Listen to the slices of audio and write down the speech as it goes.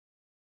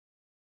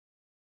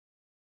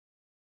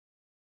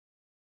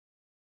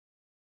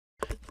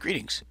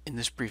Greetings. In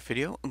this brief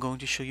video, I'm going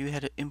to show you how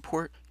to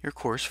import your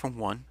course from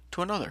one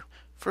to another.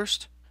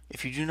 First,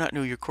 if you do not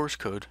know your course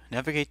code,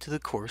 navigate to the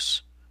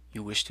course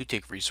you wish to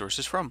take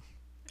resources from,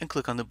 and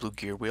click on the blue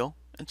gear wheel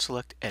and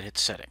select Edit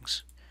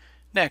Settings.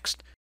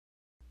 Next,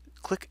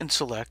 click and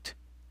select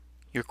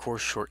your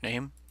course short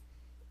name,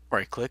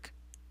 right-click,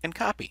 and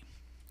copy.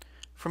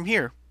 From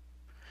here,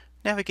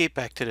 navigate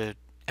back to the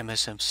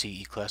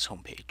MSMC eClass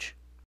homepage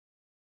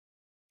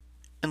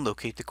and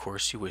locate the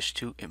course you wish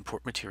to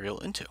import material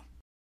into.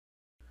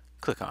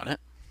 Click on it,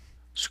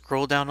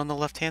 scroll down on the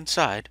left-hand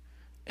side,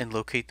 and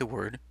locate the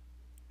word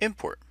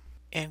Import,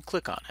 and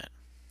click on it.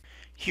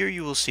 Here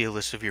you will see a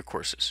list of your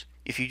courses.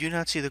 If you do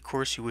not see the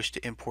course you wish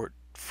to import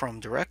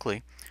from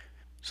directly,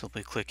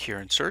 simply click here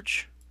and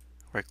search,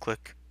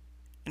 right-click,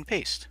 and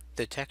paste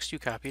the text you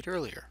copied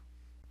earlier,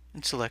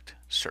 and select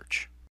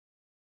Search.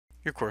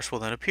 Your course will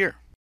then appear.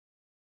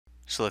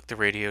 Select the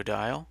radio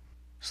dial,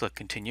 select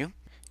Continue.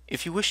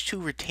 If you wish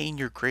to retain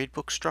your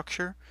gradebook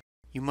structure,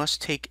 you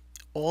must take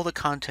all the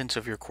contents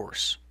of your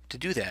course. To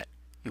do that,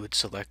 you would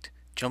select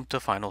Jump to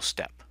Final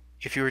Step.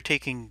 If you are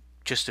taking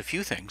just a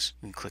few things,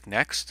 you can click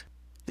Next.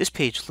 This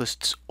page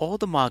lists all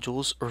the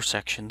modules or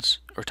sections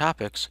or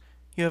topics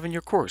you have in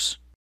your course.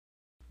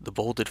 The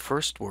bolded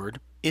first word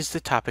is the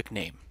topic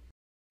name,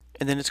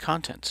 and then its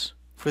contents.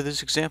 For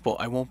this example,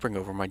 I won't bring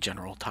over my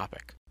general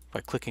topic. By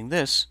clicking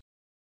this,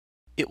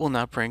 it will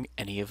not bring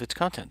any of its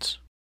contents.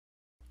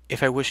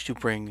 If I wish to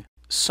bring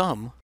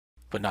some,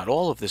 but not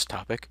all of this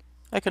topic,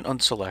 I can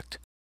unselect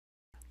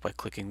by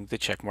clicking the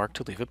check mark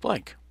to leave it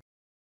blank.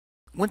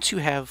 Once you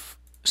have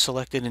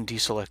selected and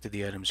deselected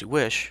the items you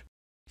wish,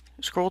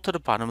 scroll to the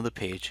bottom of the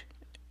page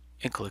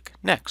and click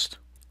Next.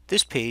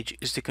 This page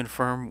is to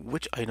confirm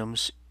which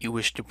items you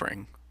wish to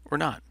bring or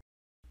not.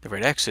 The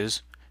red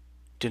X's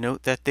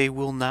denote that they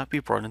will not be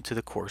brought into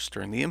the course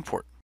during the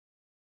import.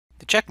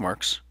 The check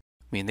marks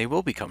mean they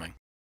will be coming.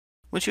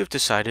 Once you have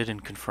decided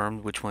and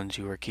confirmed which ones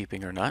you are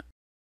keeping or not,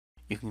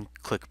 you can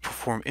click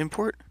Perform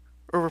Import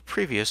or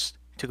Previous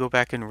to go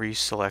back and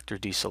reselect or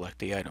deselect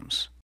the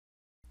items.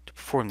 To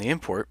perform the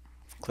import,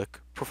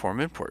 click Perform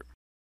Import.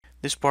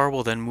 This bar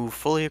will then move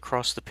fully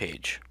across the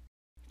page.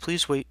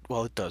 Please wait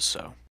while it does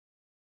so.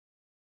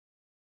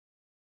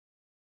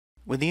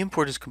 When the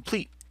import is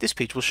complete, this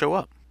page will show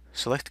up.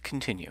 Select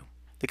Continue.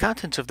 The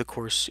contents of the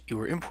course you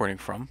are importing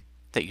from,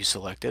 that you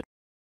selected,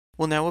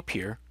 will now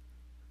appear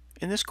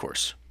in this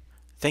course.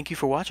 Thank you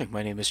for watching.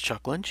 My name is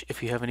Chuck Lynch.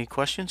 If you have any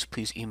questions,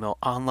 please email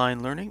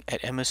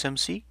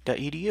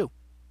onlinelearning@msmc.edu.